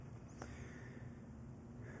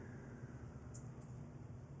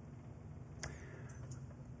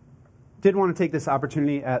Did want to take this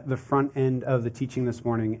opportunity at the front end of the teaching this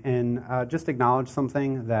morning and just acknowledge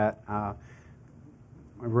something that I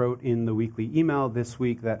wrote in the weekly email this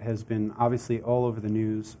week that has been obviously all over the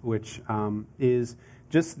news, which is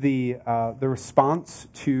just the response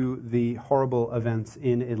to the horrible events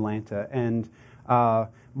in Atlanta, and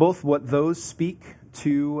both what those speak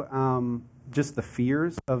to just the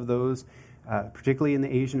fears of those, particularly in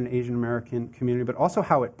the Asian and Asian American community, but also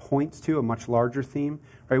how it points to a much larger theme.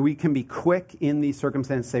 Right? We can be quick in these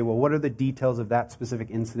circumstances to say, well, what are the details of that specific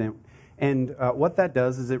incident? And what that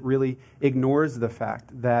does is it really ignores the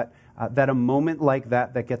fact that that a moment like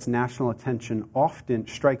that gets national attention often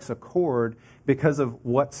strikes a chord because of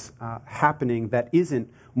what's happening that isn't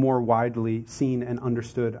more widely seen and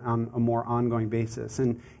understood on a more ongoing basis.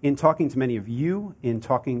 And in talking to many of you, in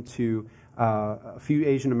talking to a few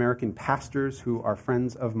Asian American pastors who are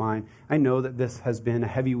friends of mine, I know that this has been a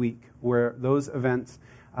heavy week where those events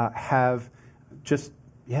have just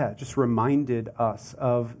reminded us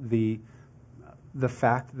of the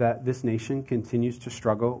fact that this nation continues to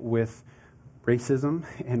struggle with racism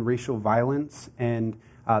and racial violence, and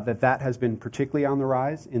that has been particularly on the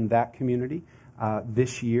rise in that community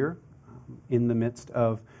this year in the midst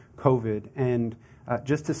of COVID. And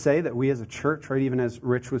just to say that we as a church, right, even as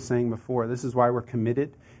Rich was saying before, this is why we're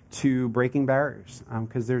committed to breaking barriers,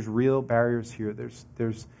 because there's real barriers here.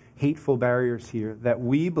 There's hateful barriers here that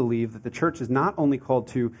we believe that the church is not only called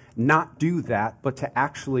to not do that, but to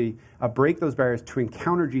actually break those barriers, to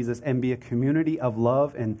encounter Jesus and be a community of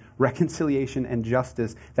love and reconciliation and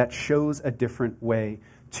justice that shows a different way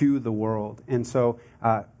to the world. And so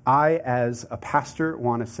I, as a pastor,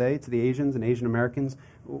 want to say to the Asians and Asian Americans,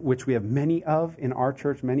 which we have many of in our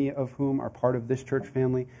church, many of whom are part of this church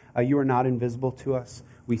family, you are not invisible to us.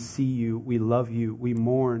 We see you, we love you, we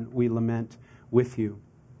mourn, we lament with you.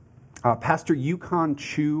 Pastor Yukon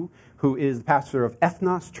Chu, who is the pastor of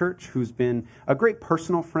Ethnos Church, who's been a great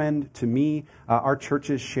personal friend to me. Our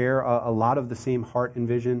churches share a lot of the same heart and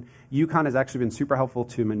vision. Yukon has actually been super helpful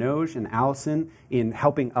to Manoj and Allison in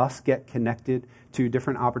helping us get connected to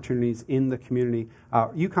different opportunities in the community.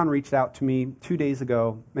 Yukon reached out to me 2 days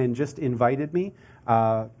ago and just invited me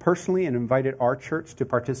personally and invited our church to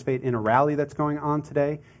participate in a rally that's going on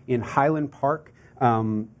today in Highland Park.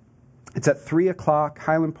 It's at 3 o'clock,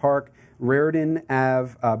 Highland Park, Raritan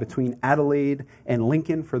Ave, between Adelaide and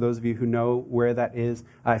Lincoln, for those of you who know where that is.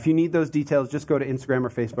 If you need those details, just go to Instagram or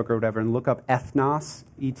Facebook or whatever and look up Ethnos,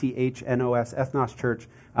 Ethnos, Ethnos Church.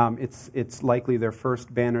 It's likely their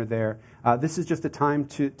first banner there. This is just a time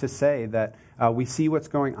to say that we see what's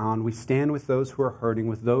going on. We stand with those who are hurting,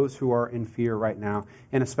 with those who are in fear right now,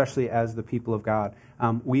 and especially as the people of God.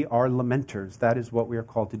 We are lamenters. That is what we are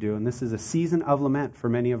called to do. And this is a season of lament for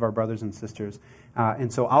many of our brothers and sisters.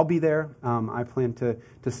 And so I'll be there. I plan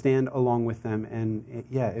to stand along with them. And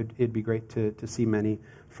it'd be great to see many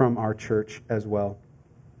from our church as well.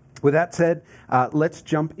 With that said, let's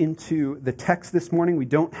jump into the text this morning. We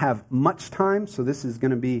don't have much time, so this is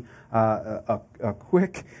going to be a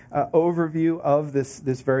quick overview of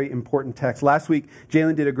this very important text. Last week,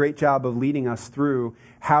 Jalen did a great job of leading us through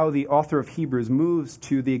how the author of Hebrews moves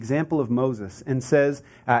to the example of Moses and says,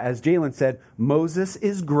 as Jalen said, Moses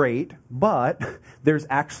is great, but there's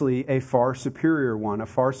actually a far superior one, a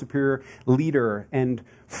far superior leader and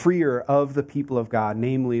freer of the people of God,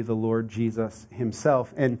 namely the Lord Jesus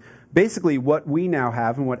himself. And basically what we now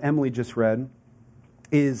have and what Emily just read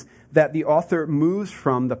is that the author moves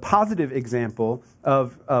from the positive example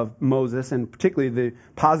of Moses, and particularly the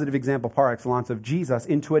positive example par excellence of Jesus,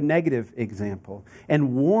 into a negative example,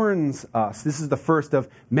 and warns us. This is the first of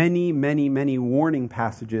many, many, many warning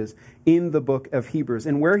passages in the book of Hebrews.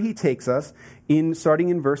 And where he takes us, starting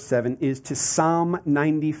in verse 7, is to Psalm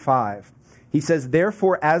 95. He says,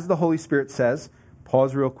 therefore, as the Holy Spirit says,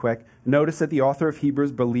 pause real quick. Notice that the author of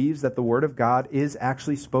Hebrews believes that the Word of God is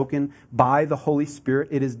actually spoken by the Holy Spirit.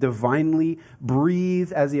 It is divinely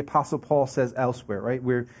breathed, as the Apostle Paul says elsewhere, right?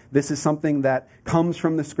 Where this is something that comes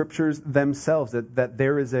from the Scriptures themselves, that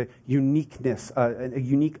there is a uniqueness, a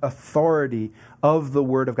unique authority of the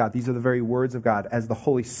Word of God. These are the very words of God, as the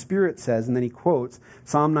Holy Spirit says. And then he quotes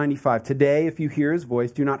Psalm 95, today, if you hear his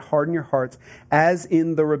voice, do not harden your hearts as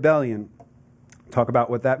in the rebellion. Talk about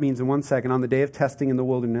what that means in 1 second. On the day of testing in the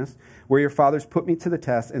wilderness, where your fathers put me to the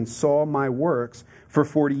test and saw my works for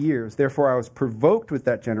 40 years. Therefore I was provoked with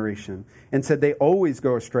that generation and said, they always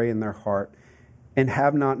go astray in their heart and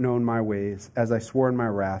have not known my ways. As I swore in my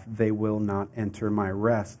wrath, they will not enter my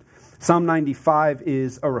rest. Psalm 95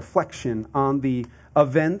 is a reflection on the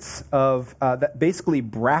events of that basically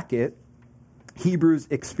bracket Hebrews'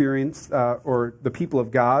 experience, or the people of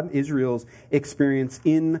God, Israel's experience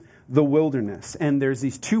in the wilderness. And there's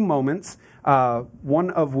these two moments, one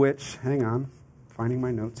of which, hang on, finding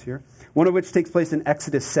my notes here, one of which takes place in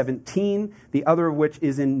Exodus 17, the other of which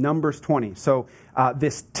is in Numbers 20. So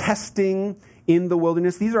this testing in the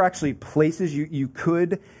wilderness, these are actually places you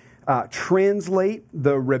could translate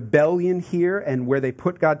the rebellion here and where they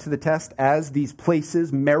put God to the test as these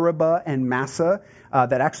places, Meribah and Massah,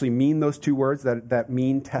 that actually mean those two words, that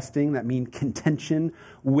mean testing, that mean contention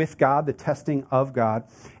with God, the testing of God.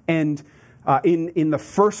 And in the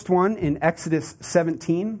first one, in Exodus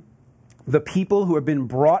 17, the people who have been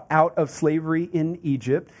brought out of slavery in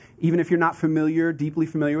Egypt, even if you're not deeply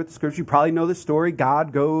familiar with the scripture, you probably know the story.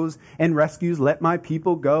 God goes and rescues, let my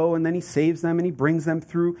people go, and then he saves them and he brings them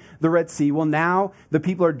through the Red Sea. Well, now the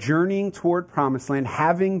people are journeying toward Promised Land,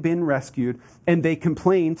 having been rescued, and they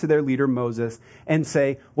complain to their leader Moses and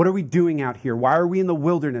say, what are we doing out here? Why are we in the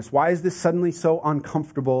wilderness? Why is this suddenly so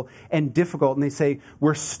uncomfortable and difficult? And they say,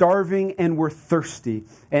 we're starving and we're thirsty.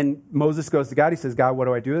 And Moses goes to God. He says, God, what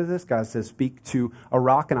do I do with this? God says, speak to a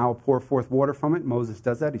rock and I will pour forth water from it. Moses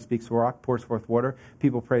does that. He speaks to a rock, pours forth water.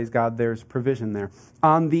 People praise God. There's provision there.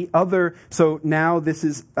 On the other, so now this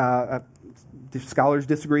is, scholars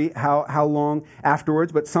disagree how long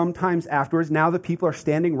afterwards, but sometimes afterwards. Now the people are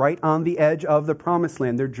standing right on the edge of the Promised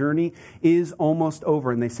Land. Their journey is almost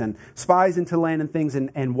over, and they send spies into land and things.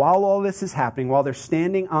 And while all this is happening, while they're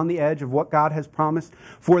standing on the edge of what God has promised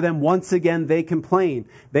for them, once again they complain.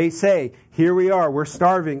 They say, here we are, we're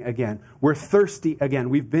starving again. We're thirsty again.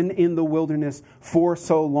 We've been in the wilderness for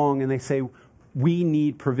so long. And they say, we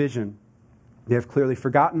need provision. They have clearly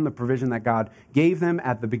forgotten the provision that God gave them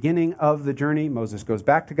at the beginning of the journey. Moses goes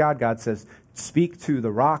back to God. God says, speak to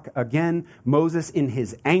the rock again. Moses, in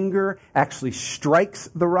his anger, actually strikes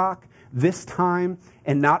the rock this time.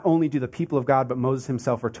 And not only do the people of God, but Moses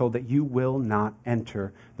himself are told that you will not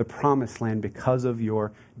enter the Promised Land because of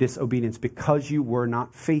your disobedience, because you were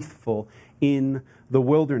not faithful in the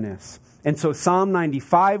wilderness. And so Psalm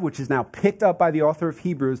 95, which is now picked up by the author of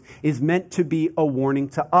Hebrews, is meant to be a warning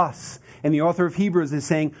to us. And the author of Hebrews is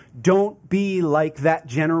saying, don't be like that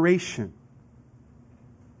generation.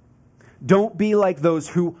 Don't be like those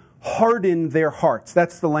who harden their hearts.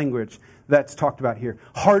 That's the language that's talked about here.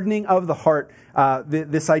 Hardening of the heart.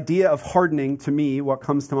 This idea of hardening, to me, what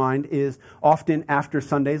comes to mind is often after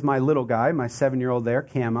Sundays, my little guy, my 7-year-old there,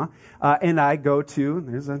 Kama, and I go to,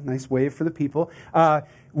 there's a nice wave for the people,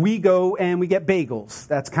 we go and we get bagels.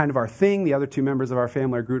 That's kind of our thing. The other two members of our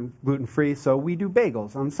family are gluten-free, so we do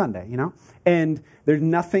bagels on Sunday, you know? And there's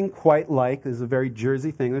nothing quite like, this is a very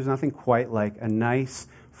Jersey thing, there's nothing quite like a nice,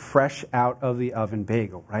 fresh out of the oven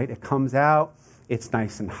bagel, right? It comes out, it's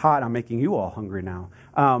nice and hot. I'm making you all hungry now.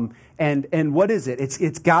 And what is it?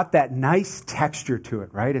 It's got that nice texture to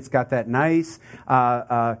it, right? It's got that nice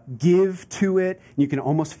give to it. You can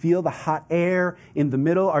almost feel the hot air in the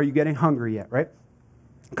middle. Are you getting hungry yet, right?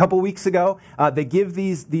 A couple weeks ago, they give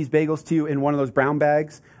these bagels to you in one of those brown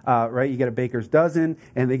bags, right? You get a baker's dozen,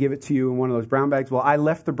 and they give it to you in one of those brown bags. Well, I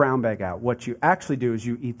left the brown bag out. What you actually do is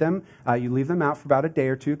you eat them, you leave them out for about a day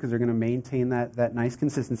or two because they're going to maintain that nice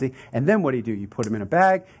consistency. And then what do? You put them in a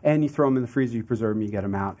bag, and you throw them in the freezer, you preserve them, you get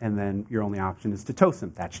them out, and then your only option is to toast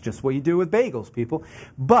them. That's just what you do with bagels, people.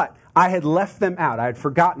 But I had left them out. I had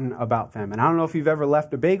forgotten about them. And I don't know if you've ever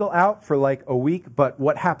left a bagel out for like a week, but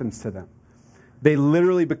what happens to them? They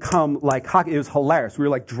literally become like hockey. It was hilarious. We were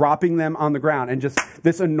like dropping them on the ground and just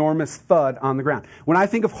this enormous thud on the ground. When I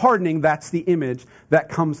think of hardening, that's the image that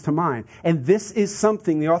comes to mind. And this is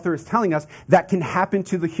something the author is telling us that can happen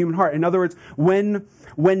to the human heart. In other words, when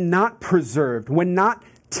not preserved, when not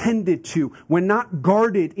tended to, when not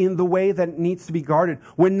guarded in the way that it needs to be guarded,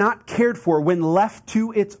 when not cared for, when left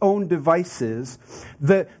to its own devices,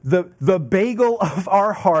 the bagel of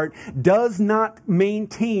our heart does not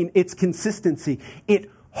maintain its consistency. It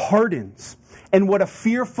hardens. And what a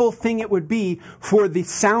fearful thing it would be for the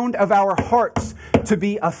sound of our hearts to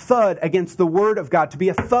be a thud against the word of God, to be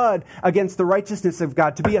a thud against the righteousness of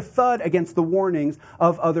God, to be a thud against the warnings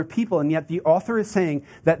of other people. And yet the author is saying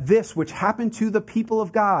that this, which happened to the people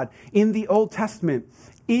of God in the Old Testament,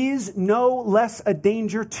 is no less a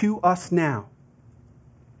danger to us now.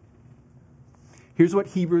 Here's what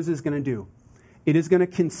Hebrews is going to do. It is going to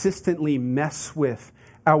consistently mess with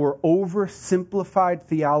our oversimplified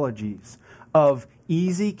theologies of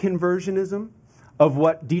easy conversionism, of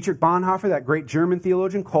what Dietrich Bonhoeffer, that great German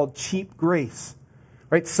theologian, called cheap grace.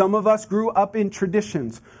 Right? Some of us grew up in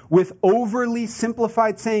traditions with overly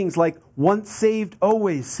simplified sayings like once saved,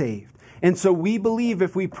 always saved. And so we believe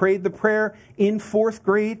if we prayed the prayer in 4th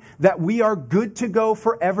grade that we are good to go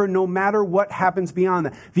forever no matter what happens beyond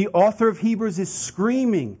that. The author of Hebrews is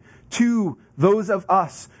screaming to those of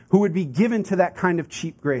us who would be given to that kind of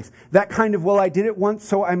cheap grace. That kind of, well, I did it once,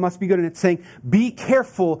 so I must be good. And it's saying, be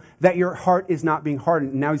careful that your heart is not being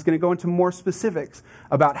hardened. And now he's going to go into more specifics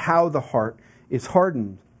about how the heart is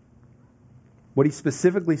hardened. What he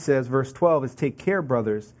specifically says, verse 12, is take care,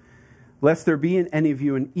 brothers, lest there be in any of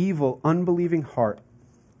you an evil, unbelieving heart,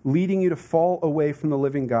 leading you to fall away from the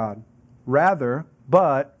living God. Rather,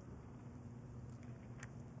 but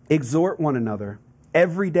exhort one another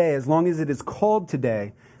every day, as long as it is called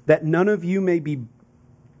today, that none of you may be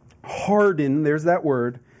hardened, there's that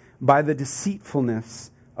word, by the deceitfulness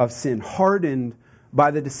of sin. Hardened by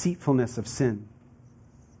the deceitfulness of sin.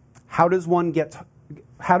 How does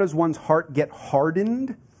one's heart get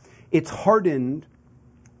hardened? It's hardened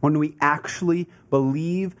when we actually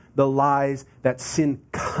believe the lies that sin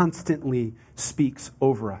constantly speaks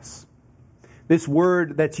over us. This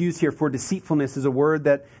word that's used here for deceitfulness is a word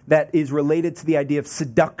that is related to the idea of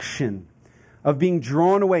seduction, of being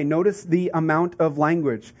drawn away. Notice the amount of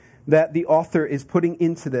language that the author is putting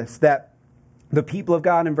into this, that the people of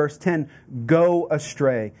God in verse 10 go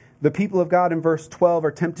astray. The people of God in verse 12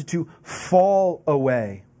 are tempted to fall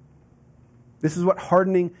away. This is what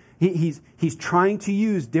hardening, he's trying to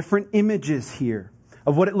use different images here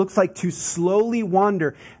of what it looks like to slowly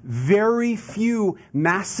wander. Very few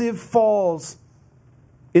massive falls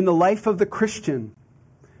in the life of the Christian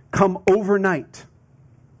come overnight.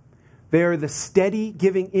 They are the steady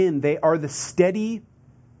giving in. They are the steady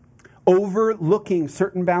overlooking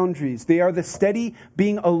certain boundaries. They are the steady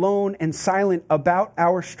being alone and silent about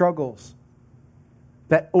our struggles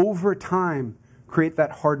that over time create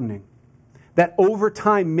that hardening. That over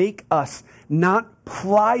time make us not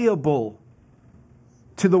pliable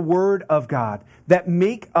to the Word of God. That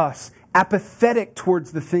make us apathetic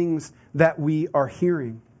towards the things that we are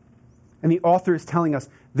hearing. And the author is telling us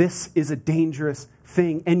this is a dangerous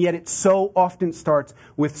thing, and yet it so often starts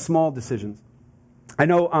with small decisions. I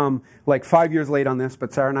know, 5 years late on this,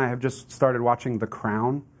 but Sarah and I have just started watching The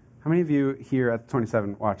Crown. How many of you here at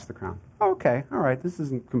 27 watch The Crown? Oh, okay, all right, this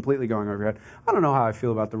isn't completely going over your head. I don't know how I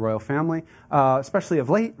feel about the royal family, especially of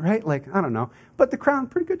late, right? I don't know. But The Crown,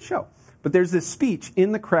 pretty good show. But there's this speech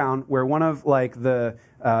in The Crown where one of the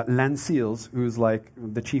Lancils, who's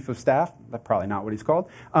the chief of staff, that's probably not what he's called,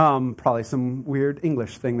 probably some weird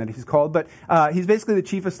English thing that he's called, but he's basically the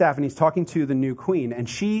chief of staff, and he's talking to the new queen, and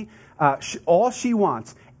all she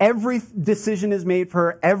wants, every decision is made for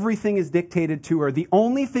her, everything is dictated to her. The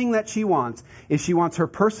only thing that she wants is she wants her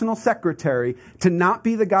personal secretary to not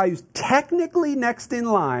be the guy who's technically next in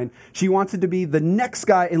line. She wants it to be the next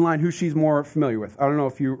guy in line who she's more familiar with. I don't know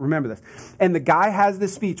if you remember this. And the guy has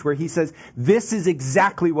this speech where he says, this is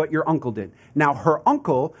exactly what your uncle did. Now, her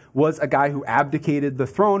uncle was a guy who abdicated the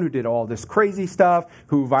throne, who did all this crazy stuff,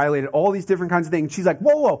 who violated all these different kinds of things. She's like,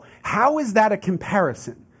 whoa, how is that a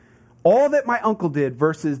comparison? All that my uncle did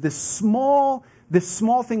versus this small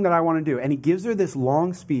thing that I want to do. And he gives her this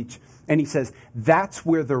long speech, and he says, that's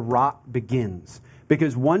where the rot begins.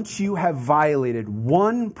 Because once you have violated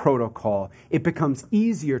one protocol, it becomes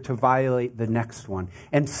easier to violate the next one.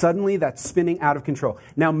 And suddenly that's spinning out of control.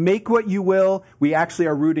 Now, make what you will. We actually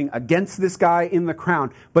are rooting against this guy in The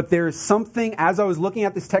Crown. But there is something, as I was looking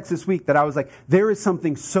at this text this week, that I was like, there is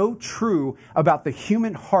something so true about the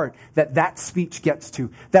human heart that speech gets to.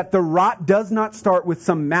 That the rot does not start with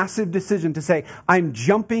some massive decision to say, I'm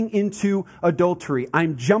jumping into adultery.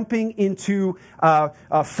 I'm jumping into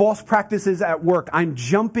false practices at work. I'm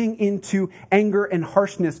jumping into anger and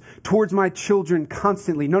harshness towards my children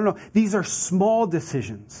constantly. No. These are small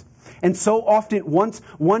decisions. And so often, once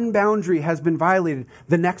one boundary has been violated,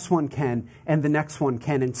 the next one can, and the next one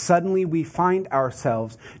can. And suddenly we find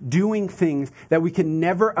ourselves doing things that we can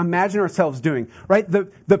never imagine ourselves doing, right?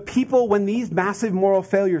 The people, when these massive moral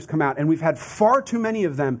failures come out, and we've had far too many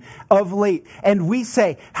of them of late, and we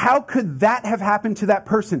say, how could that have happened to that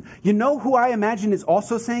person? You know who I imagine is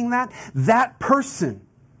also saying that? That person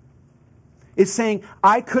is saying,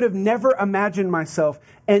 I could have never imagined myself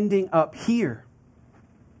ending up here.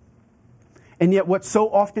 And yet what so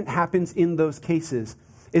often happens in those cases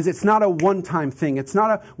is it's not a one-time thing. It's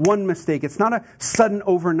not a one mistake. It's not a sudden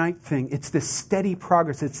overnight thing. It's this steady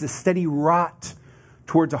progress. It's this steady rot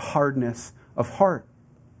towards a hardness of heart.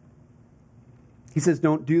 He says,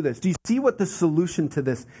 don't do this. Do you see what the solution to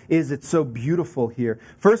this is? It's so beautiful here.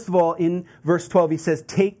 First of all, in verse 12, he says,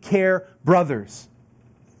 take care, brothers.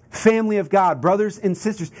 Family of God, brothers and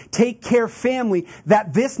sisters, take care, family,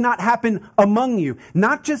 that this not happen among you,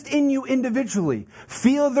 not just in you individually.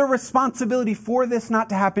 Feel the responsibility for this not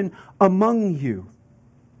to happen among you.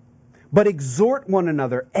 But exhort one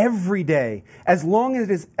another every day, as long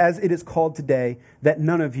as it is called today, that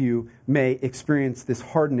none of you may experience this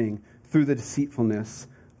hardening through the deceitfulness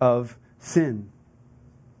of sin.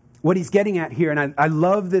 What he's getting at here, and I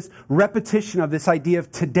love this repetition of this idea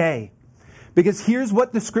of today, because here's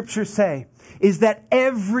what the scriptures say, is that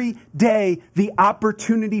every day the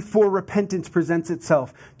opportunity for repentance presents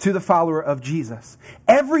itself to the follower of Jesus.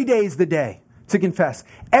 Every day is the day to confess.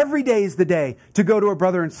 Every day is the day to go to a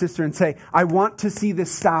brother and sister and say, I want to see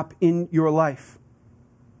this stop in your life.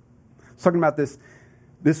 I was talking about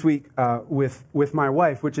this week with my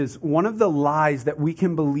wife, which is one of the lies that we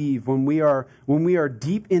can believe when we are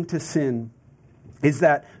deep into sin, is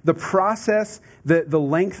that the process, the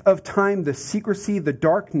length of time, the secrecy, the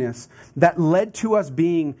darkness that led to us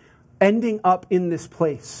ending up in this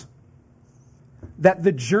place, that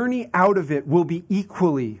the journey out of it will be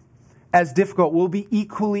equally as difficult, will be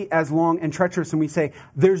equally as long and treacherous. And we say,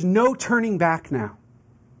 there's no turning back now.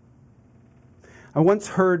 I once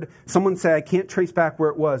heard someone say, I can't trace back where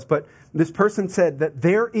it was, but this person said that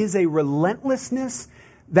there is a relentlessness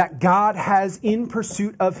that God has in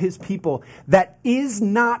pursuit of his people that is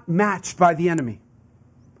not matched by the enemy.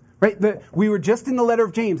 Right? We were just in the letter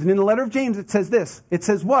of James, and in the letter of James it says this. It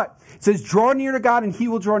says what? It says, draw near to God and he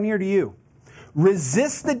will draw near to you.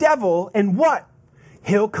 Resist the devil, and what?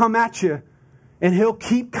 He'll come at you, and he'll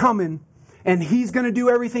keep coming, and he's going to do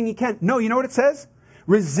everything he can. No, you know what it says?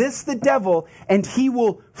 Resist the devil, and he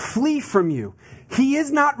will flee from you. He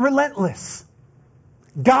is not relentless.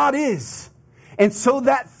 God is. And so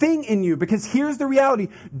that thing in you, because here's the reality.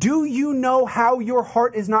 Do you know how your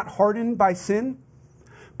heart is not hardened by sin?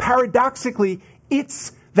 Paradoxically,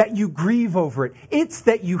 it's that you grieve over it. It's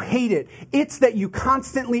that you hate it. It's that you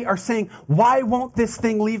constantly are saying, why won't this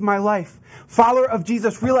thing leave my life? Follower of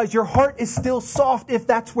Jesus, realize your heart is still soft if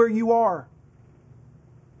that's where you are.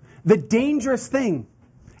 The dangerous thing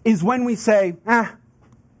is when we say,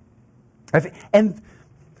 and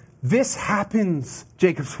this happens,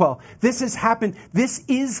 Jacob's well. This is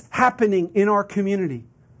happening in our community.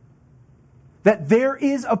 That there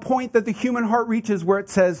is a point that the human heart reaches where it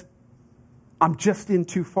says, I'm just in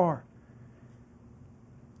too far.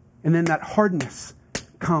 And then that hardness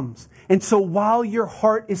comes. And so while your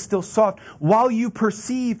heart is still soft, while you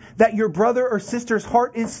perceive that your brother or sister's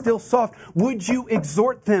heart is still soft, would you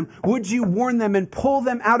exhort them? Would you warn them and pull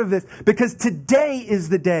them out of this? Because today is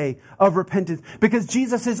the day of repentance. Because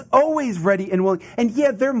Jesus is always ready and willing. And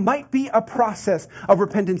yeah, there might be a process of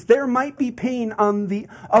repentance. There might be pain on the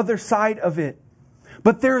other side of it.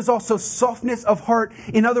 But there is also softness of heart.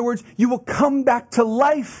 In other words, you will come back to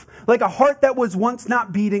life like a heart that was once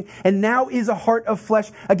not beating and now is a heart of flesh.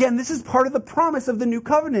 Again, this is part of the promise of the new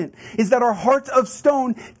covenant, is that our hearts of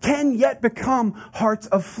stone can yet become hearts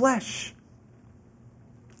of flesh.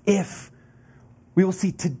 If we will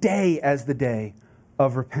see today as the day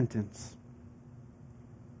of repentance.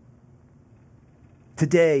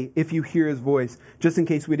 Today, if you hear his voice, just in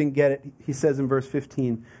case we didn't get it, he says in verse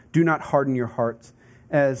 15, do not harden your hearts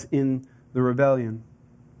as in the rebellion.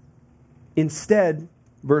 Instead,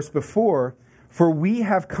 verse before, for we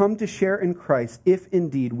have come to share in Christ if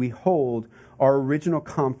indeed we hold our original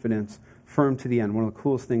confidence firm to the end. One of the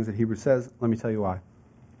coolest things that Hebrews says, let me tell you why.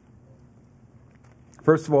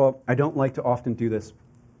 First of all, I don't like to often do this,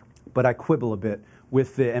 but I quibble a bit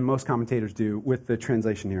with and most commentators do, with the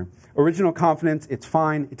translation here. Original confidence, it's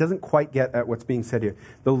fine. It doesn't quite get at what's being said here.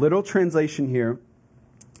 The literal translation here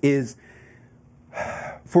is,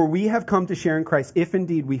 for we have come to share in Christ if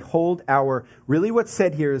indeed we hold our, really what's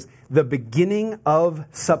said here is the beginning of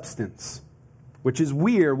substance, which is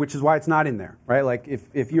weird, which is why it's not in there, right? Like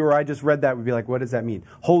if you or I just read that, we'd be like, what does that mean?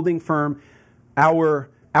 Holding firm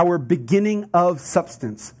our beginning of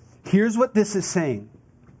substance. Here's what this is saying,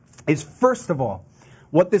 is first of all,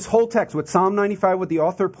 what this whole text, what Psalm 95, what the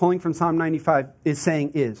author pulling from Psalm 95 is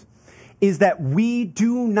saying is that we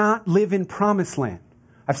do not live in promised land.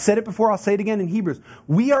 I've said it before, I'll say it again in Hebrews.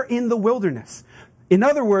 We are in the wilderness. In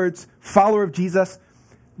other words, follower of Jesus,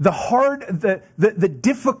 the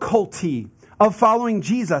difficulty of following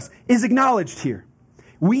Jesus is acknowledged here.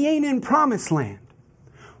 We ain't in promised land.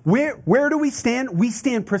 Where do we stand? We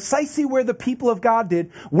stand precisely where the people of God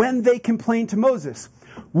did when they complained to Moses.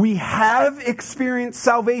 We have experienced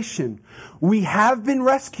salvation. We have been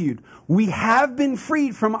rescued. We have been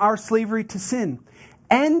freed from our slavery to sin.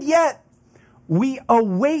 And yet, we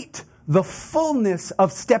await the fullness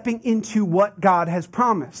of stepping into what God has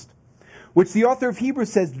promised, which the author of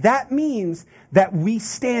Hebrews says that means that we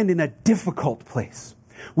stand in a difficult place.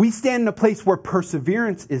 We stand in a place where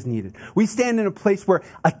perseverance is needed. We stand in a place where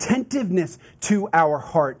attentiveness to our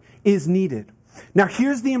heart is needed. Now,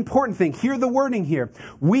 here's the important thing. Hear the wording here.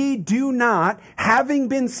 We do not, having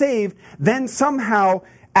been saved, then somehow,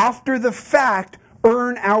 after the fact,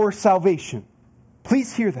 earn our salvation.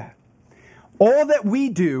 Please hear that. All that we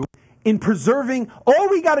do in preserving, all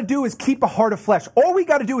we got to do is keep a heart of flesh. All we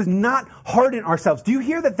got to do is not harden ourselves. Do you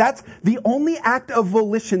hear that that's the only act of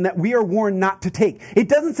volition that we are warned not to take? It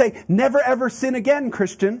doesn't say, never ever sin again,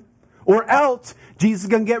 Christian, or else Jesus is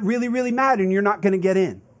going to get really, really mad and you're not going to get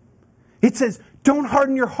in. It says, don't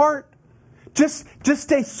harden your heart. Just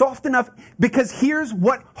stay soft enough, because here's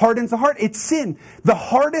what hardens the heart. It's sin. The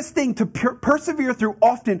hardest thing to persevere through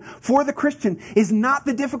often for the Christian is not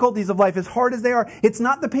the difficulties of life, as hard as they are. It's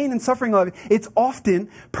not the pain and suffering of it. It's often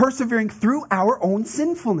persevering through our own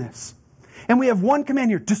sinfulness. And we have one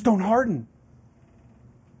command here: just don't harden.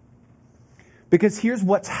 Because here's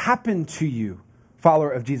what's happened to you,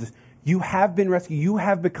 follower of Jesus. You have been rescued. You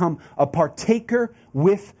have become a partaker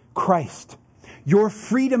with Christ. Your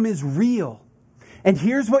freedom is real. And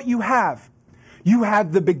here's what you have. You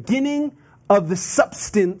have the beginning of the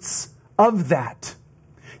substance of that.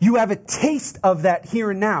 You have a taste of that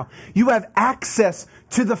here and now. You have access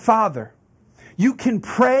to the Father. You can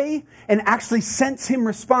pray and actually sense Him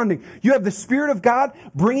responding. You have the Spirit of God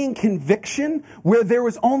bringing conviction where there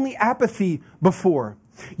was only apathy before.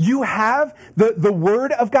 You have the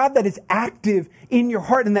Word of God that is active in your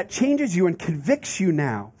heart and that changes you and convicts you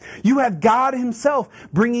now. You have God Himself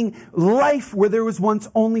bringing life where there was once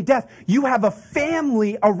only death. You have a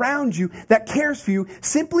family around you that cares for you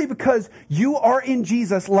simply because you are in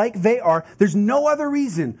Jesus like they are. There's no other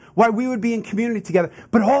reason why we would be in community together.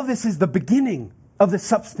 But all this is the beginning of the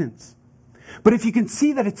substance. But if you can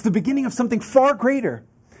see that it's the beginning of something far greater,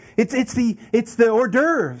 it's the hors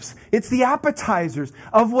d'oeuvres. It's the appetizers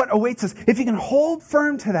of what awaits us. If you can hold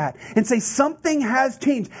firm to that and say something has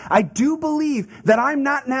changed. I do believe that I'm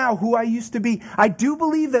not now who I used to be. I do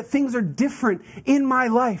believe that things are different in my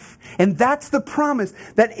life. And that's the promise,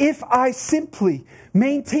 that if I simply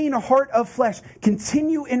maintain a heart of flesh,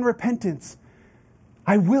 continue in repentance,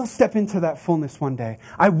 I will step into that fullness one day.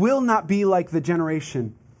 I will not be like the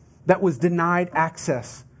generation that was denied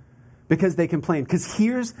access because they complained. Because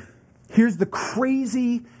here's the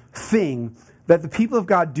crazy thing that the people of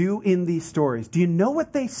God do in these stories. Do you know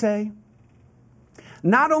what they say?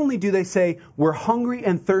 Not only do they say, we're hungry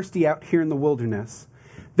and thirsty out here in the wilderness,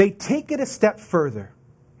 they take it a step further.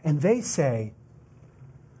 And they say,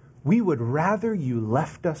 we would rather you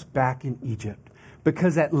left us back in Egypt,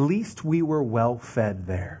 because at least we were well fed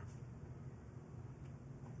there.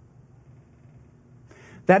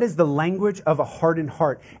 That is the language of a hardened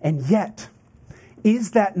heart. And yet,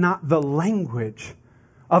 is that not the language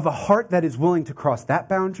of a heart that is willing to cross that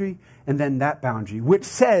boundary and then that boundary, which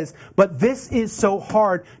says, but this is so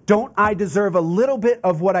hard. Don't I deserve a little bit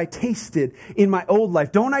of what I tasted in my old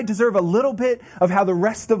life? Don't I deserve a little bit of how the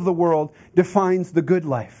rest of the world defines the good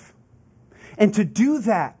life? And to do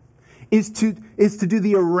that is to do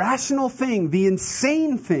the irrational thing, the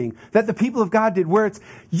insane thing that the people of God did, where it's,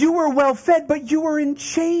 you were well fed, but you were in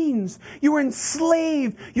chains. You were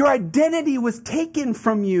enslaved. Your identity was taken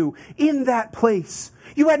from you in that place.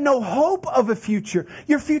 You had no hope of a future.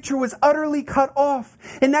 Your future was utterly cut off.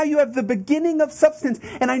 And now you have the beginning of substance.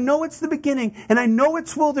 And I know it's the beginning, and I know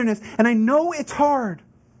it's wilderness, and I know it's hard.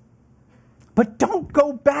 But don't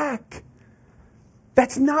go back.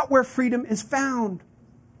 That's not where freedom is found.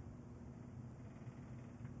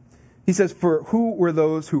 He says, for who were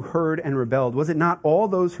those who heard and rebelled? Was it not all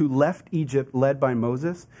those who left Egypt led by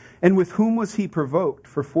Moses? And with whom was he provoked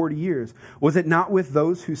for 40 years? Was it not with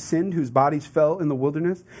those who sinned, whose bodies fell in the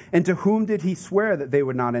wilderness? And to whom did he swear that they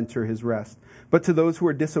would not enter his rest? But to those who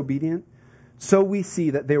were disobedient? So we see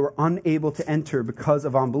that they were unable to enter because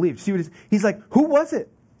of unbelief. See what he's like, who was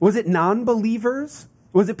it? Was it non-believers?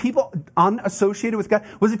 Was it people unassociated with God?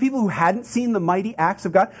 Was it people who hadn't seen the mighty acts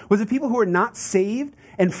of God? Was it people who were not saved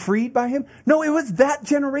and freed by Him? No, it was that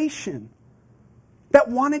generation that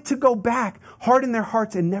wanted to go back, harden their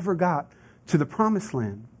hearts, and never got to the promised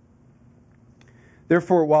land.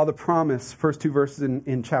 Therefore, while the promise, first two verses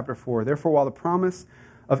in chapter 4, therefore, while the promise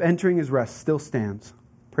of entering His rest still stands,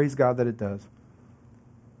 praise God that it does,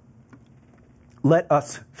 let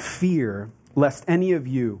us fear lest any of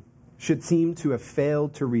you should seem to have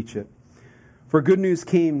failed to reach it. For good news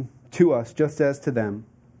came to us just as to them,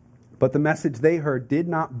 but the message they heard did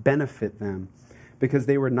not benefit them because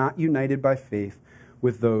they were not united by faith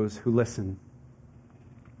with those who listen.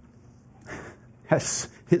 As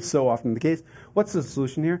is so often the case, what's the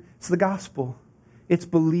solution here? It's the gospel. It's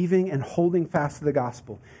believing and holding fast to the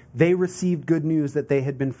gospel. They received good news that they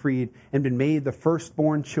had been freed and been made the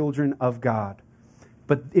firstborn children of God.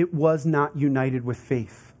 but it was not united with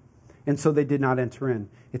faith. And so they did not enter in.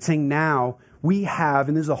 It's saying now we have,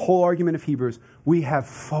 and this is a whole argument of Hebrews, we have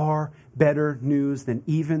far better news than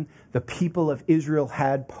even the people of Israel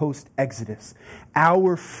had post-Exodus.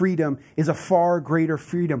 Our freedom is a far greater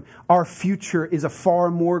freedom. Our future is a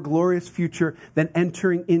far more glorious future than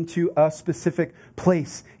entering into a specific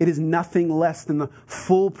place. It is nothing less than the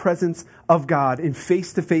full presence of God in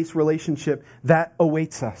face-to-face relationship that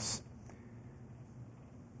awaits us.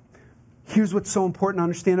 Here's what's so important to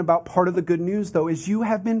understand about part of the good news, though, is you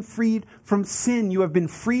have been freed from sin. You have been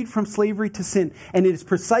freed from slavery to sin. And it is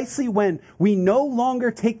precisely when we no longer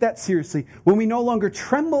take that seriously, when we no longer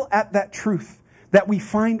tremble at that truth, that we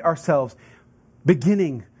find ourselves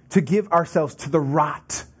beginning to give ourselves to the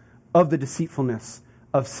rot of the deceitfulness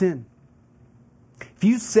of sin. If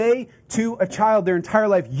you say to a child their entire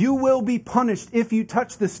life, you will be punished if you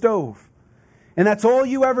touch the stove, and that's all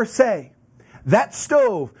you ever say, that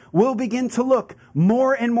stove will begin to look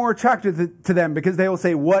more and more attractive to them because they will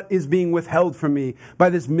say, what is being withheld from me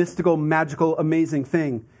by this mystical, magical, amazing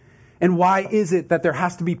thing? And why is it that there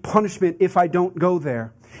has to be punishment if I don't go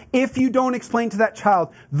there? If you don't explain to that child,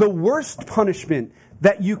 the worst punishment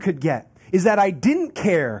that you could get is that I didn't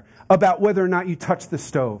care about whether or not you touch the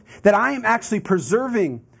stove, that I am actually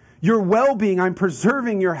preserving your well-being, I'm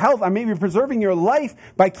preserving your health, I'm maybe preserving your life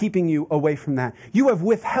by keeping you away from that. You have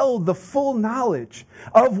withheld the full knowledge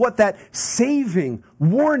of what that saving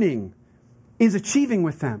warning is achieving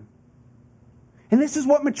with them. And this is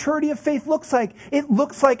what maturity of faith looks like. It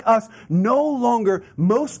looks like us no longer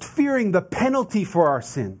most fearing the penalty for our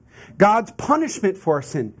sin, God's punishment for our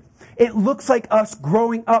sin. It looks like us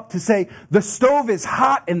growing up to say, the stove is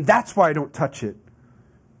hot and that's why I don't touch it.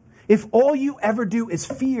 If all you ever do is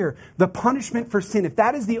fear the punishment for sin, if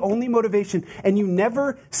that is the only motivation, and you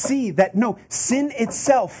never see that, no, sin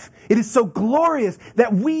itself, it is so glorious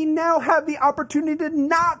that we now have the opportunity to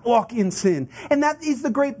not walk in sin. And that is the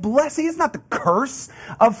great blessing. It's not the curse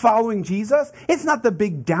of following Jesus. It's not the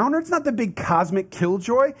big downer. It's not the big cosmic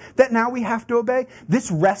killjoy that now we have to obey. This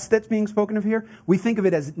rest that's being spoken of here, we think of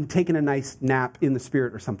it as taking a nice nap in the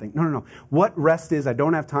spirit or something. No. What rest is, I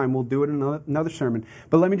don't have time. We'll do it in another sermon.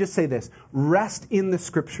 But let me just say this. Rest in the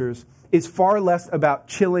scriptures is far less about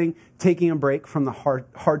chilling, taking a break from the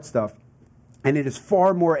hard stuff. And it is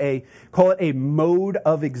far more call it a mode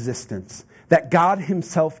of existence that God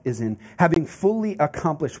himself is in, having fully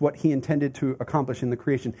accomplished what he intended to accomplish in the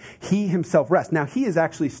creation. He himself rests. Now, he is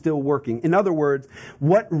actually still working. In other words,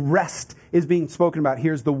 what rest is being spoken about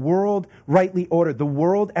here is the world rightly ordered, the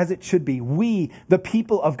world as it should be. We, the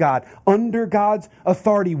people of God, under God's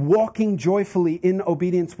authority, walking joyfully in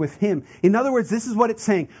obedience with him. In other words, this is what it's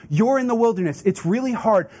saying. You're in the wilderness. It's really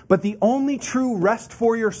hard, but the only true rest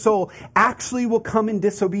for your soul actually will come in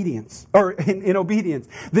disobedience, or in obedience.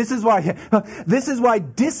 This is why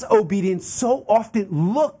disobedience so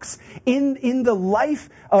often looks in the life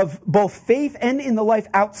of both faith and in the life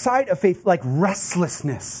outside of faith like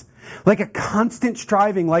restlessness. Like a constant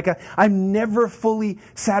striving, I'm never fully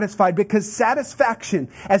satisfied, because satisfaction,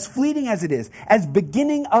 as fleeting as it is, as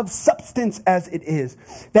beginning of substance as it is,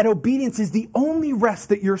 that obedience is the only rest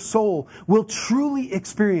that your soul will truly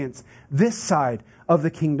experience this side of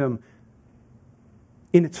the kingdom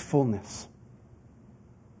in its fullness.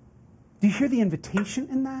 Do you hear the invitation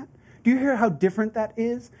in that? Do you hear how different that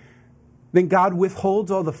is? Then God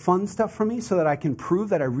withholds all the fun stuff from me so that I can prove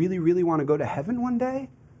that I really, really want to go to heaven one day?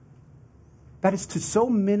 That is to so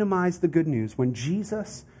minimize the good news. When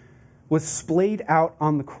Jesus was splayed out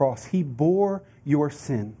on the cross, he bore your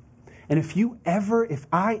sin. And if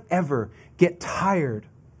I ever get tired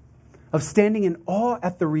of standing in awe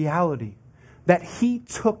at the reality that he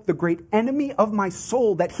took the great enemy of my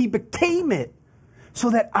soul, that he became it,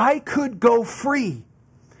 so that I could go free,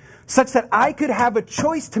 such that I could have a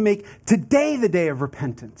choice to make today the day of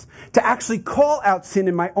repentance, to actually call out sin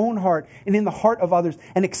in my own heart and in the heart of others,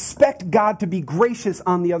 and expect God to be gracious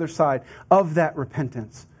on the other side of that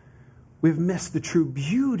repentance. We've missed the true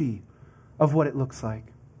beauty of what it looks like.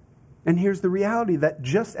 And here's the reality, that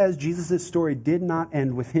just as Jesus' story did not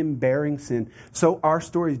end with him bearing sin, so our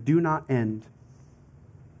stories do not end,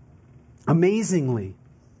 amazingly,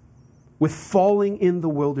 with falling in the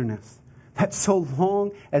wilderness. That so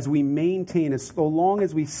long as we maintain, as so long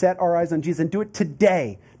as we set our eyes on Jesus, and do it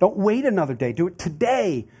today. Don't wait another day. Do it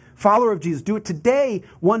today. Follower of Jesus, do it today.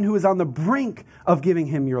 One who is on the brink of giving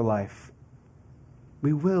him your life.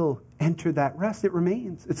 We will enter that rest. It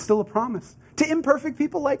remains. It's still a promise to imperfect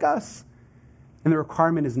people like us. And the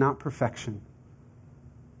requirement is not perfection.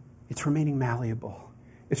 It's remaining malleable.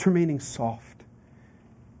 It's remaining soft.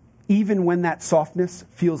 Even when that softness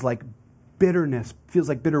feels like bitterness, feels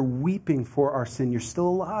like bitter weeping for our sin. You're still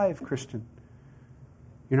alive, Christian.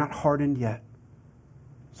 You're not hardened yet.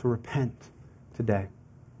 So repent today.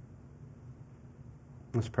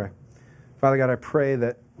 Let's pray. Father God, I pray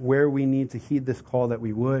that where we need to heed this call, that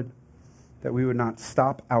we would not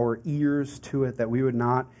stop our ears to it, that we would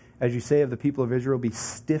not, as you say of the people of Israel, be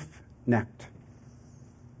stiff-necked.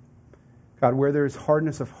 God, where there is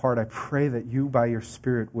hardness of heart, I pray that you, by your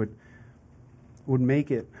Spirit, would make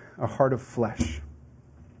it a heart of flesh.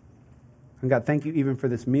 And God, thank you even for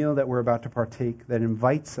this meal that we're about to partake that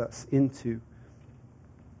invites us into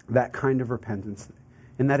that kind of repentance,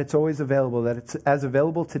 and that it's always available, that it's as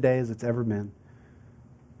available today as it's ever been.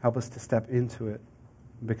 Help us to step into it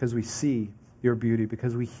because we see your beauty,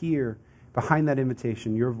 because we hear behind that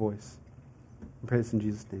invitation your voice. We pray this in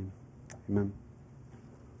Jesus' name. Amen.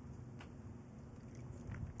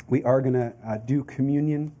 We are going to do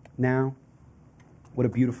communion now. What a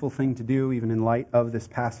beautiful thing to do, even in light of this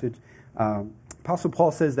passage. Apostle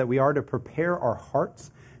Paul says that we are to prepare our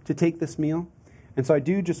hearts to take this meal. And so I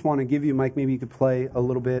do just want to give you, Mike, maybe you could play a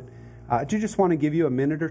little bit. I do just want to give you a minute or